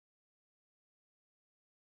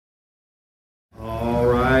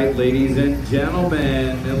Ladies and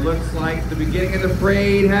gentlemen, it looks like the beginning of the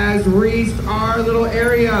parade has reached our little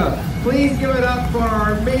area. Please give it up for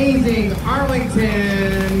our amazing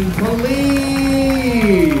Arlington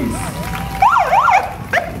Police.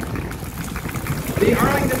 The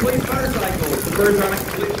Arlington Police Motorcycles. The first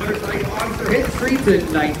Arlington Police motorcycle officer hit streets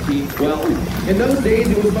in 1912. In those days,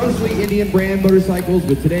 it was mostly Indian brand motorcycles,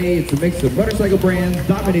 but today it's a mix of motorcycle brands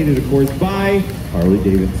dominated, of course, by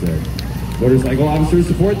Harley-Davidson. Motorcycle officers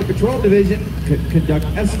support the patrol division, conduct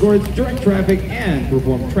escorts, direct traffic, and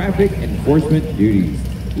perform traffic enforcement duties.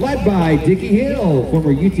 Led by Dickie Hill,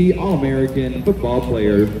 former UT All-American football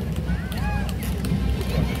player.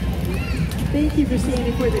 Thank you for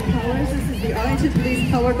standing for the colors. This is the Arlington Police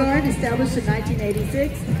Color Guard, established in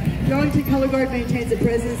 1986. The Arlington Color Guard maintains a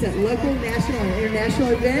presence at local, national, and international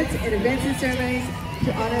events and ceremonies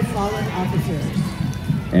to honor fallen officers.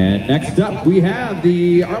 And next up, we have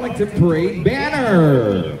the Arlington Parade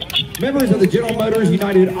banner. Members of the General Motors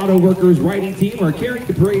United Auto Workers Riding Team are carrying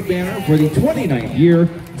the parade banner for the 29th year.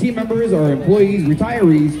 Team members are employees,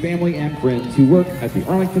 retirees, family, and friends who work at the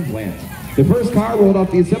Arlington plant. The first car rolled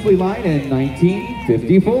off the assembly line in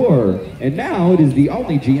 1954, and now it is the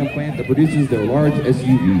only GM plant that produces their large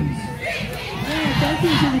SUVs. Thank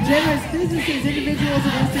you to the generous businesses, individuals,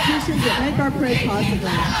 and institutions that make our parade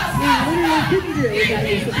possible. We literally couldn't do it without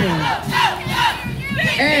your support.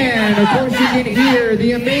 And of course you can hear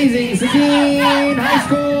the amazing Seguin High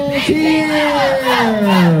School cheer!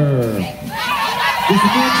 The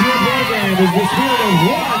Seguin cheer program is the spirit of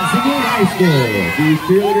one Seguin High School. These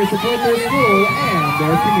cheerleaders support their school and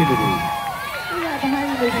their community.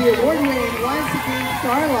 Behind them is the award-winning One Seguin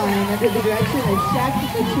Star Line under the direction of Shaq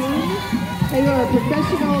Platoon. They are a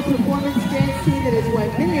professional performance dance team that has won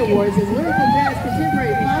many awards in lyrical jazz,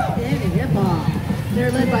 contemporary pop, and hip-hop.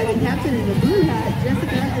 They're led by the captain in the blue hat,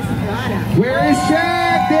 Jessica Estrada. Where is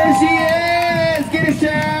Shaq? There she is! Get it,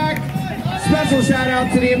 Shaq! Special shout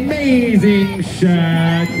out to the amazing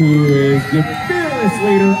Shaq, who is the fearless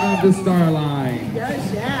leader of the Star Line. Go,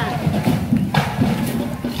 Shaq!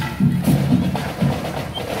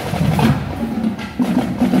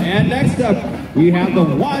 And next up, we have the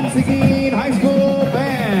One Seguin High School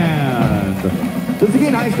Band. The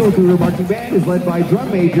Seguin High School Cougar Marching Band is led by drum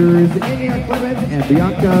majors Enya Clement and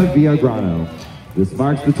Bianca Villagrano. This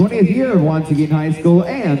marks the 20th year of One Seguin High School,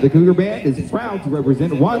 and the Cougar Band is proud to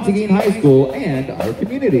represent One Seguin High School and our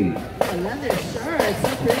community. I love their shirts,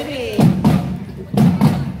 so pretty.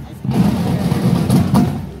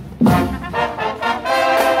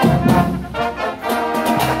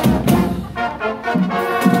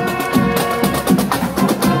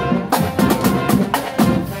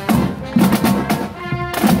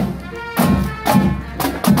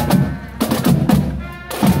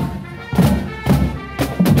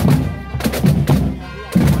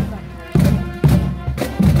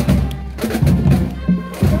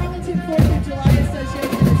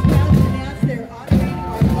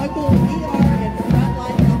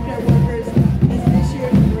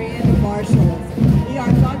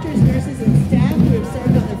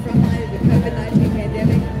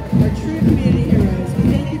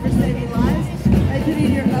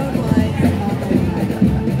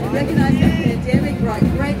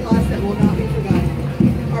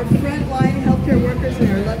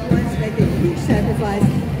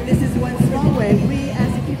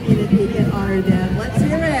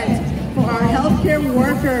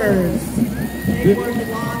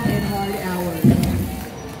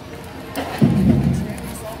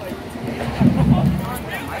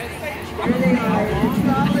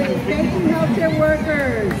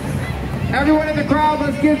 Everyone in the crowd,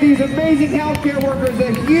 let's give these amazing healthcare workers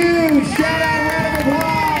a huge shout out, round of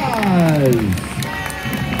applause.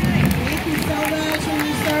 Thank you so much for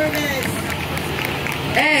your service.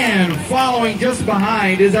 And following just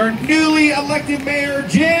behind is our newly elected mayor,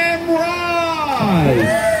 Jim Ross.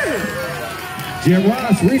 Jim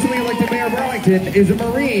Ross, recently elected mayor of Arlington, is a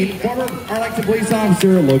Marine, former Arlington police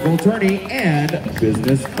officer, local attorney, and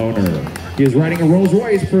business owner. He is riding a Rolls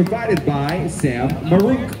Royce provided by Sam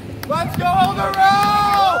Marouk. Let's go on the road!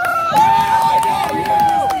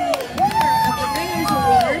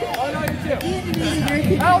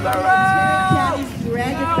 On the County's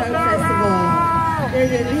Dragon Boat Festival. They're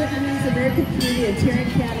the Vietnamese American community in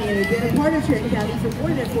Tarrant County and have been a part of Tarrant County for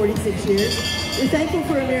more than 46 years. We're thankful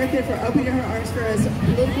for America for opening her arms for us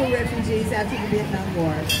political refugees after the Vietnam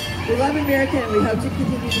War. We love America and we hope to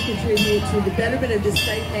continue to contribute to the betterment of this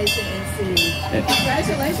great nation and city.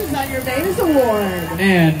 Congratulations on your Mayor's Award.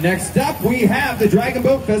 And next up, we have the Dragon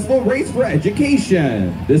Boat Festival Race for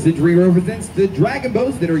Education. This entry represents the dragon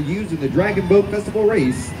boats that are used in the Dragon Boat Festival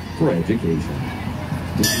Race for Education.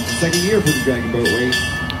 second year for the Dragon Boat Race.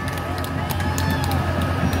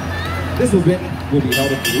 This event will be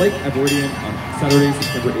held at Lake Aberdeen on Saturday,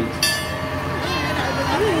 September 8th.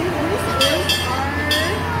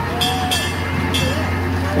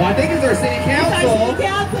 Well, I think it's our city council. City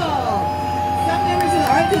Council. Some members of the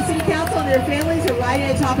Arlington City Council and their families are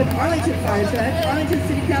riding atop an Arlington fire truck. Arlington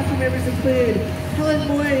City Council members include Helen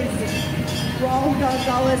Moyes, Raul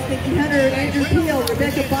Gonzalez, Nikki Hunter, Andrew Peel,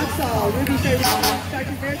 Rebecca Boxall, Ruby Fairbanks,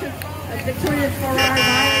 Dr. Meredith, Victoria Farrar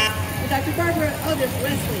Myers, and Dr. Barbara Otis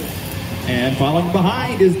Wesley. And following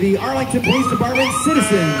behind is the Arlington Police Department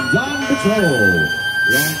Citizens on Patrol.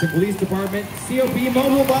 The Arlington Police Department COP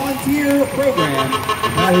Mobile Volunteer Program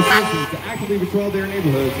empowers citizens to actively patrol their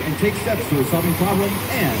neighborhoods and take steps towards solving problems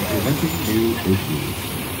and preventing new issues.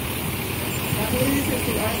 Police is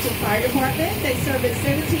the Arlington Fire Department. They serve at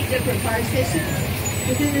 17 different fire stations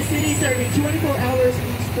within the city, serving 24 hours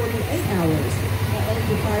each 48 hours. Not only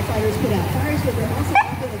do firefighters put out fires, but they're also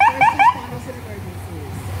often the first responders in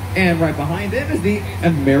emergencies. And right behind them is the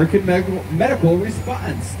American Medical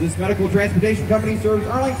Response. This medical transportation company serves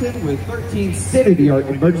Arlington with 13 state-of-the-art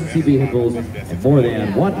emergency vehicles and more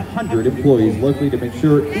than 100 employees locally to make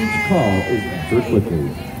sure each call is answered quickly.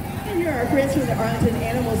 And here are our friends from the Arlington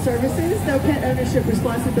Animal Services. Though pet ownership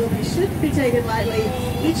responsibility shouldn't be taken lightly,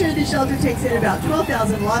 each year the shelter takes in about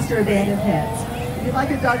 12,000 lost or abandoned pets. If you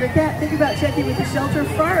like a dog or cat, think about checking with the shelter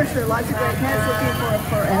first. There are lots of great pets looking for a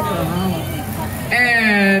forever home.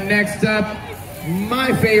 And next up,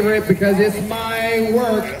 my favorite because it's my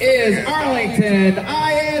work is Arlington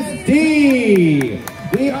ISD.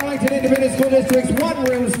 The Arlington Independent School District's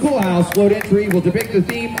one-room schoolhouse float entry will depict the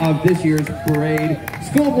theme of this year's parade.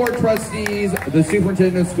 School board trustees, the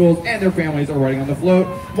superintendent of schools, and their families are riding on the float.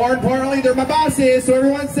 More importantly, they're my bosses, so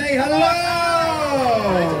everyone say hello!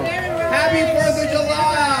 Happy 4th of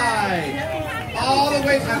July! All the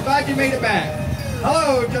way, I'm glad you made it back.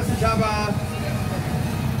 Hello, Justin Chapa.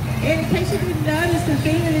 And in case you didn't notice, the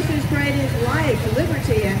theme of this year's parade is life,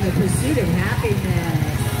 liberty, and the pursuit of happiness.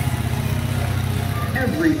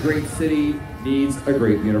 Every great city needs a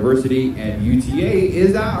great university, and UTA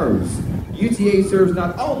is ours. UTA serves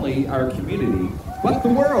not only our community, but the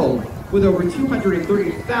world, with over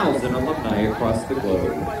 230,000 alumni across the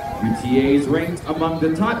globe. UTA is ranked among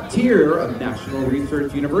the top tier of national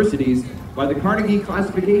research universities by the Carnegie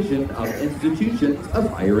Classification of Institutions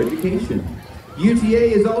of Higher Education.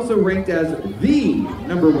 UTA is also ranked as the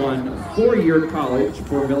 #1 four-year college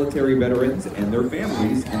for military veterans and their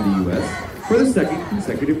families in the U.S. for the second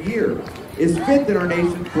consecutive year, is fifth in our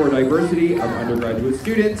nation for diversity of undergraduate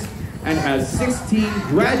students, and has 16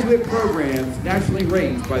 graduate programs nationally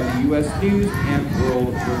ranked by the U.S. News and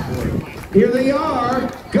World Report. Here they are.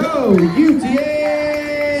 Go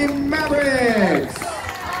UTA Mavericks!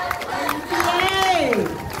 Yay!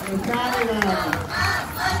 We're proud of them.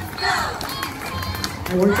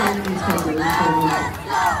 I worked on these papers. I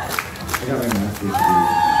got my master's degree.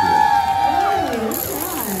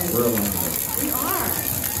 We're alone. We are.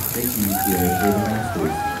 Thank you, UTA, for the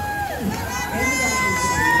master's. And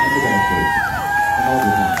And the bachelor's. And all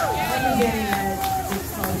the time.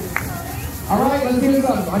 All right, let's do this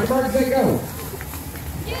up. On your mark, say go.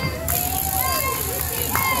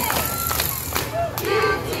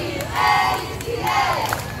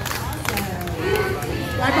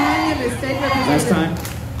 Right behind him is State Representative Last time.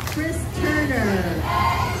 Chris Turner.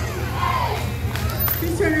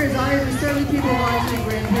 Chris Turner is honored to serve with people watching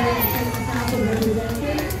Grand Prairie and Texas House of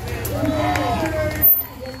Representatives.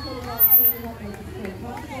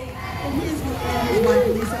 And his wife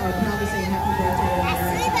Lisa are proud to say happy birthday to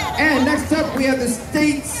America. And next up, we have the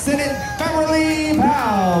State Senate Beverly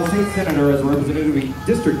Powell. State Senator as representative of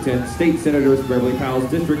District 10. State Senators Beverly Powell's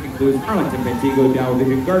district includes Arlington, Montego, Dow,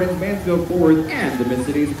 Vision Gardens, Mansfield, Forward, and the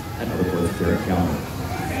Mid-Cities, and other parts of Tarrant County.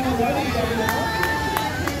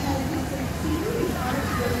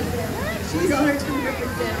 She's honored to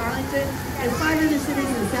represent Arlington and 5 other cities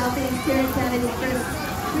in the Southeast, Tarrant County,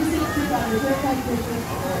 Precinct 2 on the Fairfax District.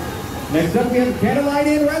 Next up, we have Candlelight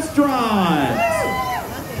Inn Restaurant.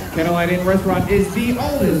 Candlelight Inn Restaurant is the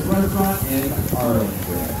oldest restaurant in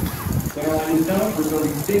Arlington. Candlelight is known for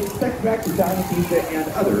serving steak, back Italian pizza,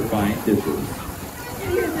 and other fine dishes.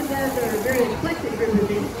 And here's another very eclectic group of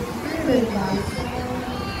people. Driven by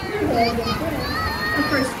the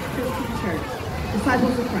First Christian Church,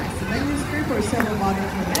 Disciples of Christ. The members group are several modern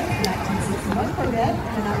Corvettes, a 1961 Corvette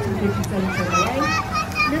and a 1957 Chevrolet.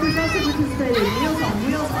 Members also participate in Meals on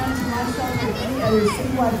Wheels, Honest Lifestyle, and any other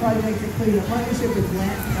citywide projects, including a partnership with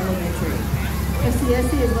Lance Elementary.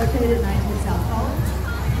 FCSC is located at 19 South Collins,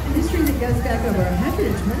 a history that goes back over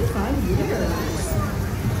 125 years.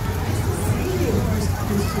 Nice to see you.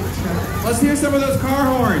 Let's hear some of those car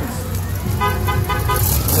horns.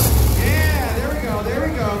 Yeah, there we go, there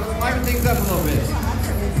we go. Let's liven things up a little bit.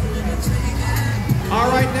 All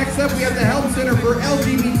right, next up we have the Health Center for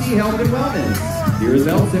LGBT Health and Wellness. Here is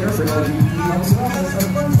the Health Center for LGBT Health and Wellness. Our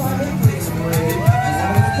first time entry in the parade.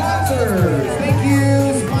 And sponsors. Thank you,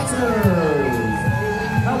 sponsors.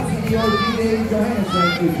 Health CEO D-Day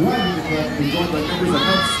Johannesson is driving the club, is joined by members of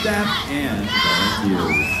health staff and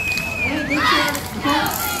volunteers. And this year,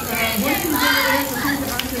 working generators for the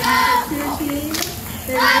Entrepreneurship Cheer Team.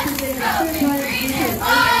 They're representing the third time region.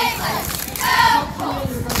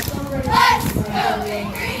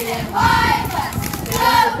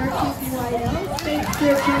 State